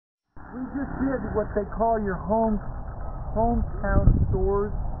We just did what they call your hometown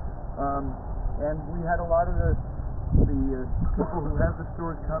stores, and we had a lot of the people who have the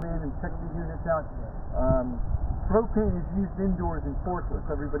stores come in and check the units out. Propane is used indoors in forklifts.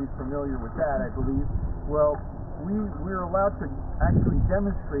 Everybody's familiar with that, I believe. Well, we're allowed to actually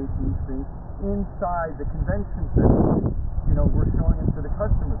demonstrate these things inside the convention center. You know, we're showing them to the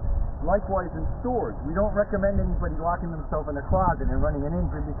customers. Likewise in stores, we don't recommend anybody locking themselves in a closet and running an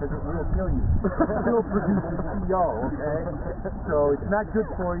engine because it will kill you. It still produces CO, okay? So it's not good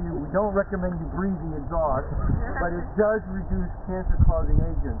for you. We don't recommend you breathe the exhaust, but it does reduce cancer-causing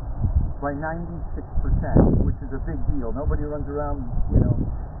agents by 96%, which is a big deal. Nobody runs around, you know.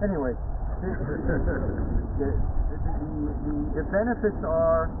 Anyway, the benefits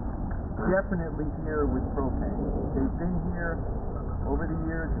are definitely here with propane. They've been here over the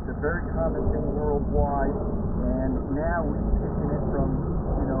years. It's a very common thing worldwide, and now we've taken it from,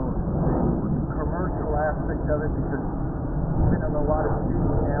 you know, the commercial aspect of it, because even in a lot of states